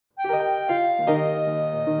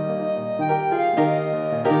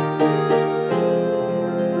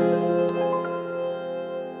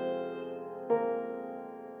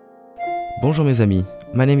Bonjour mes amis,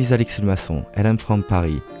 my name is Alexis Masson and I'm from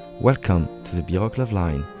Paris. Welcome to the B-Rock Love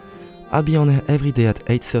Line. I'll be on air every day at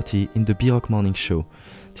 8:30 in the B-Rock Morning Show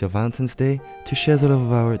till Valentine's Day to share the love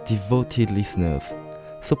of our devoted listeners.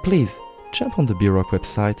 So please, jump on the B-Rock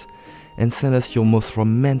website and send us your most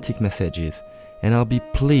romantic messages and I'll be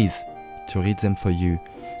pleased to read them for you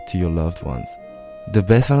to your loved ones. The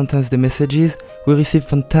best Valentine's Day messages will receive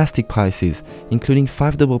fantastic prizes, including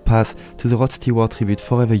 5 double pass to the Rod Stewart tribute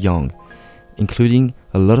Forever Young, including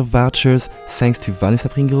a lot of vouchers thanks to Vanessa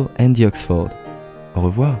Pringle and the Oxford. Au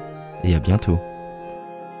revoir et à bientôt.